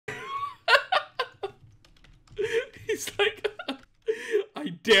He's like, I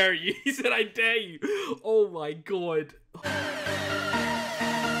dare you. He said, I dare you. Oh my god.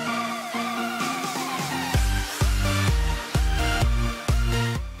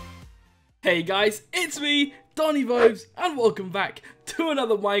 Hey guys, it's me, Donny Vibes, and welcome back to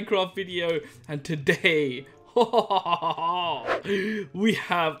another Minecraft video. And today, we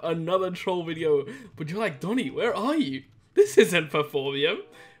have another troll video. But you're like, Donny, where are you? This isn't Performium.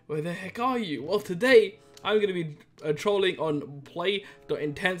 Where the heck are you? Well, today I'm going to be trolling on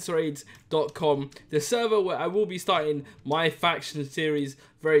play.intenseraids.com, the server where I will be starting my faction series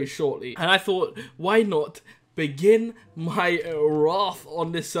very shortly. And I thought, why not begin my wrath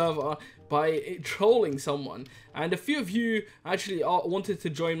on this server by trolling someone. And a few of you actually wanted to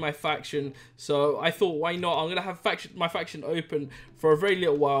join my faction, so I thought, why not? I'm gonna have my faction open for a very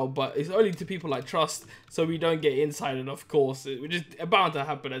little while, but it's only to people I trust, so we don't get insider, of course, which is bound to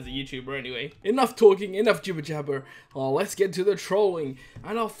happen as a YouTuber anyway. Enough talking, enough jibber jabber. Let's get to the trolling.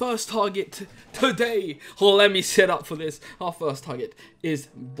 And our first target today, let me set up for this. Our first target is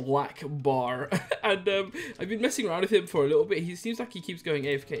Black Bar. And I've been messing around with him for a little bit. He seems like he keeps going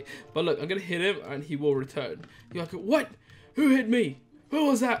AFK, but look, I'm gonna hit him and he will return. You're like, what? Who hit me? Who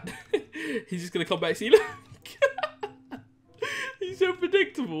was that? He's just gonna come back. See, look. He's so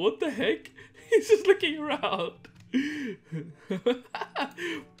predictable. What the heck? He's just looking around.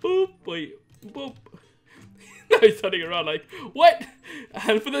 Boop, wait, boop. Now he's turning around like, what?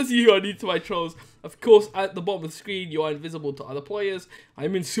 And for those of you who are new to my trolls, of course, at the bottom of the screen, you are invisible to other players.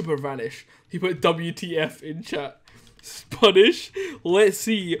 I'm in Super Vanish. He put WTF in chat. Punish. Let's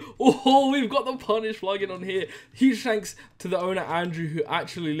see. Oh, we've got the Punish plugin on here. Huge thanks to the owner Andrew who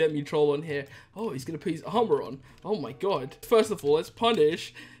actually let me troll on here. Oh, he's gonna put his armor on. Oh my god. First of all, let's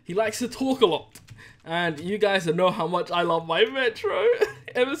Punish. He likes to talk a lot, and you guys know how much I love my Metro.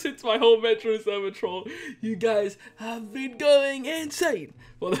 Ever since my whole Metro server troll, you guys have been going insane.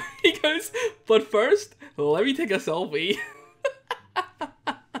 Well, there he goes. But first, let me take a selfie.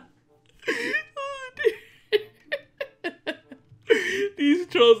 These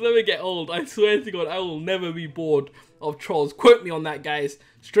trolls never get old. I swear to God, I will never be bored of trolls. Quote me on that, guys.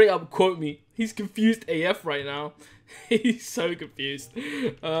 Straight up quote me. He's confused AF right now. He's so confused.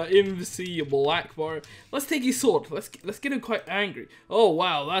 MC Black Bar. Let's take his sword. Let's get him quite angry. Oh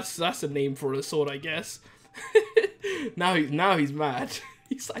wow, that's a name for a sword, I guess. now he's mad.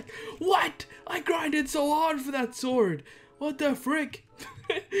 He's like, what? I grinded so hard for that sword. What the frick?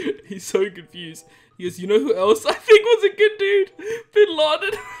 He's so confused. He goes, you know who else I think was a good dude? Bin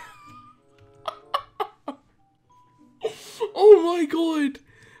Laden. Oh my god.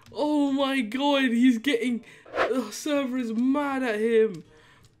 Oh my god. He's getting... The server is mad at him.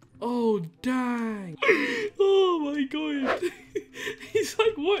 Oh, dang. Oh my god. He's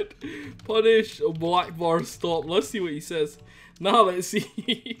like, what? Punish. Black Bar, stop. Let's see what he says. Now let's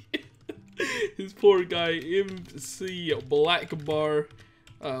see. This poor guy. MC Black Bar.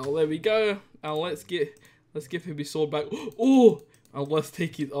 There we go. And let's give him his sword back. Oh, and let's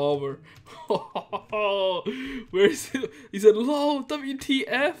take his armor. Where is it? He said, "Lol,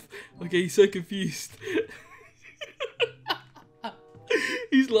 WTF?" Okay, he's so confused.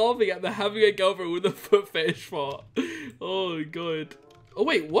 He's laughing at the having a girlfriend with a foot fetish fart. Oh god. Oh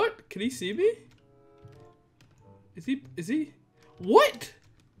wait, what? Can he see me? Is he? What?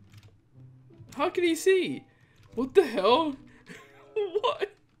 How can he see? What the hell? What?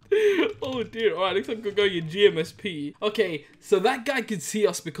 Oh dear, alright, looks like we're going in GMSP. Okay, so that guy could see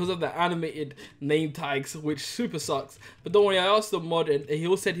us because of the animated name tags, which super sucks. But don't worry, I asked the mod and he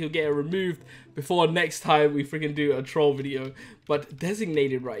all said he'll get it removed before next time we freaking do a troll video. But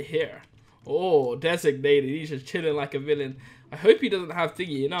designated right here. Oh, designated, he's just chilling like a villain. I hope he doesn't have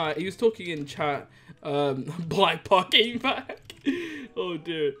thingy, you know, he was talking in chat, Black Park came back. Oh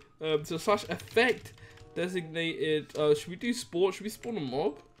dear, so slash effect, designated, should we do sport, should we spawn a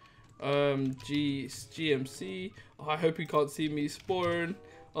mob? GMC. Oh, I hope he can't see me spawn.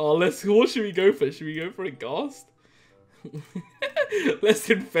 Oh, what should we go for? Should we go for a ghast? Let's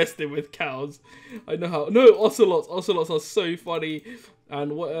infest him with cows. I know how. No, ocelots. Ocelots are so funny.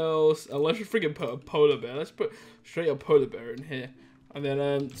 And what else? Let's just freaking put a polar bear. Let's put straight a polar bear in here. And then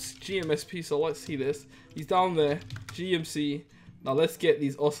GMSP. So let's see this. He's down there. GMC. Now let's get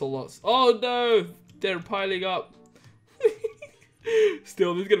these ocelots. Oh no, they're piling up.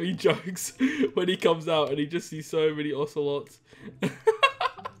 Still, there's gonna be jokes when he comes out and he just sees so many ocelots.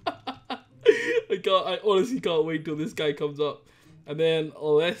 I honestly can't wait till this guy comes up. And then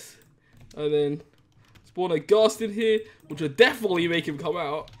spawn a ghast in here, which will definitely make him come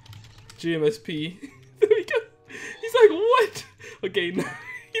out. GMSP. There we go. He's like, what? Okay, no.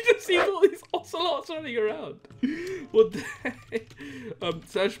 He just just sees all these ocelots running around. What the heck?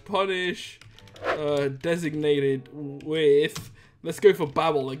 Slash punish designated with. Let's go for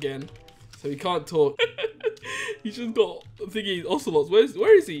babble again. So he can't talk. He's just got thingy ocelots.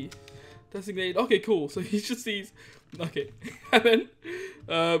 Where is he? Designated. Okay, cool. So he just sees. Okay, and then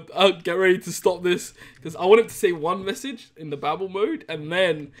I'll get ready to stop this because I want him to say one message in the babble mode, and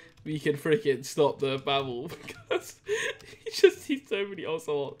then we can freaking stop the babble because he just sees so many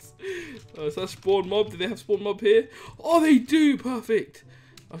ocelots. So that's spawn mob. Do they have spawn mob here? Oh, they do. Perfect.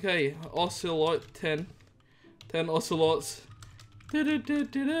 Okay, ocelot 10 ocelots.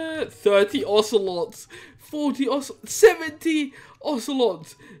 30 ocelots, 40 ocelots, 70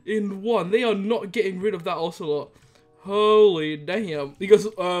 ocelots in one. They are not getting rid of that ocelot. Holy damn. Because,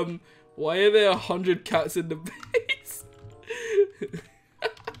 why are there 100 cats in the base?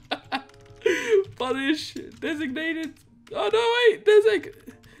 Punish, designated. Oh no, wait, there's like.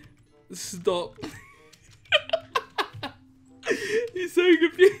 Stop. He's so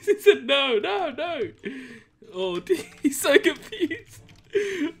confused. He said, no. Oh dear, he's so confused.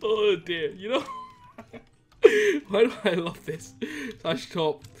 Oh dear, you know. Why do I love this? Slash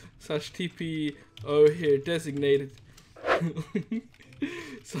top, slash TP, oh here, designated.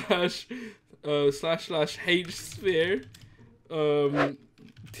 Slash H sphere,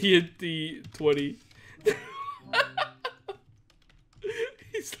 TNT 20.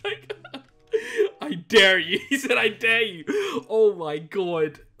 He's like, I dare you. He said, I dare you. Oh my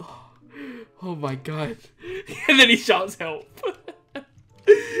god. Oh my god. And then he shouts help.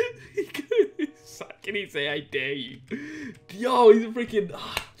 Can he say I dare you? Yo, he's a freaking.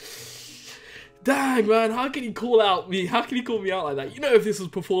 Dang, man. How can he call out me? How can he call me out like that? You know, if this was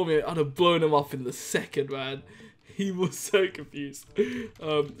performing, I'd have blown him off in the second, man. He was so confused.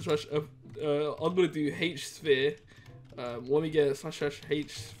 I'm gonna do H sphere. Let me get slash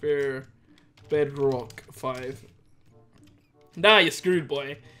H sphere bedrock 5. Nah, you're screwed,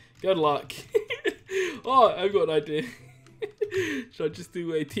 boy. Good luck. Oh, I've got an idea. Should I just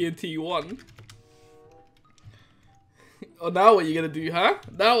do a TNT 1? Oh, now what are you gonna do, huh?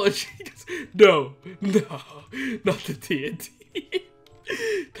 Now what? She goes, no, not the TNT.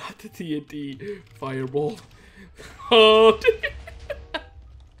 Not the TNT. Fireball. Oh,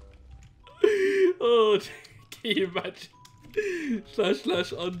 oh, can you imagine?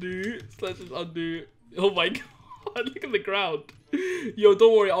 Slash undo. Undo. Oh my god, look at the ground. Yo,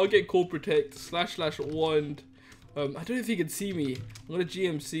 don't worry, I'll get core protect. Slash wand. I don't know if you can see me. I'm gonna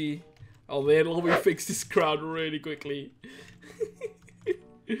GMC. Oh man, let me fix this crowd really quickly.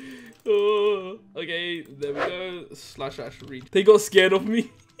 Oh, okay, there we go. Slash read. They got scared of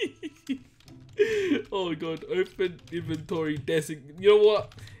me. Oh god, open inventory designate. You know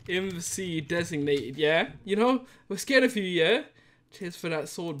what? MC designated, yeah? You know, we're scared of you, yeah? Cheers for that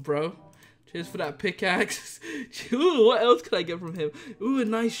sword, bro. Cheers for that pickaxe. Ooh, what else could I get from him? Ooh, a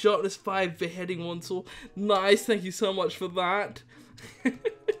nice sharpness 5 beheading 1 sword. Nice, thank you so much for that.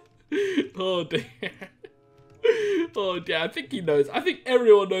 Oh dear. Oh dear, I think he knows. I think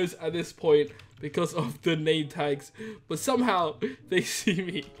everyone knows at this point because of the name tags. But somehow they see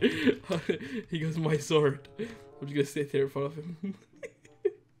me. He goes, my sword. I'm just gonna sit there in front of him.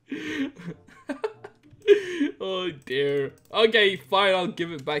 Oh dear. Okay, fine, I'll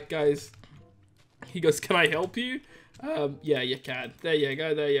give it back, guys. He goes, can I help you? Yeah, you can. There you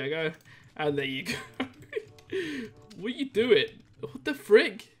go, there you go. And there you go. What are you doing? What the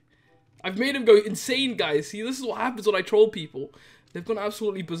frick? I've made him go insane, guys. See, this is what happens when I troll people. They've gone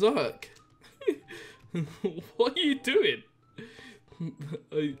absolutely berserk. What are you doing?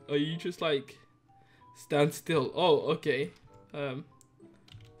 Are you just like... Stand still. Oh, okay.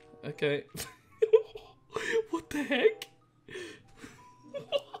 Okay. What the heck?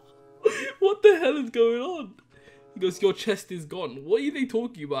 What the hell is going on? He goes, your chest is gone. What are they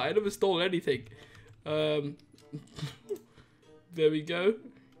talking about? I never stole anything. There we go.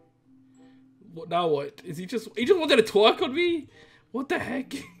 What now? What is he just wanted to twerk on me? What the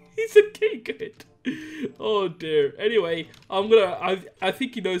heck? He's okay, good. Oh dear. Anyway, I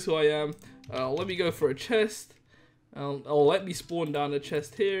think he knows who I am. Let me go for a chest. Let me spawn down a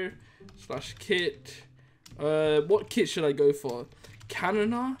chest here. Slash kit. What kit should I go for?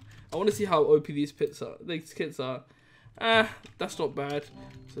 Cannoner? I want to see how OP these kits are. That's not bad.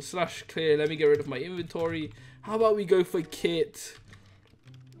 So slash clear. Let me get rid of my inventory. How about we go for kit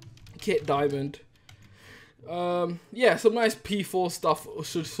diamond? Yeah, some nice P4 stuff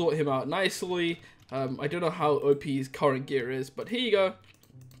should sort him out nicely. I don't know how OP his current gear is, but here you go.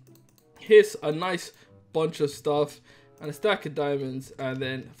 Here's a nice bunch of stuff and a stack of diamonds, and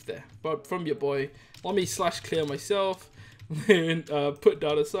then there. But from your boy, let me slash clear myself. and put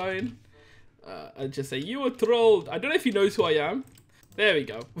down a sign and just say you were trolled. I don't know if he knows who I am. There we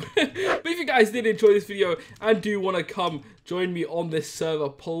go. But if you guys did enjoy this video and do want to come join me on this server,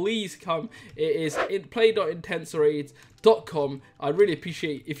 please come. It is play.intenseraids.com. I'd really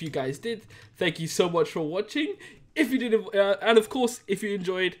appreciate if you guys did. Thank you so much for watching. If you did, and of course, if you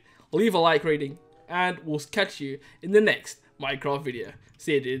enjoyed, leave a like rating, and we'll catch you in the next Minecraft video.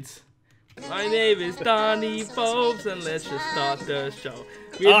 See you, dudes. My name is Donnie Bobes, and let's just start the show.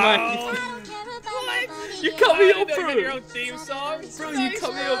 You cut me up, bro. Your own theme song, bro. You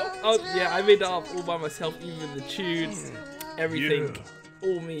cut me up. Oh yeah, I made that up all by myself, even the tune, everything,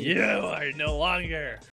 all me. You are no longer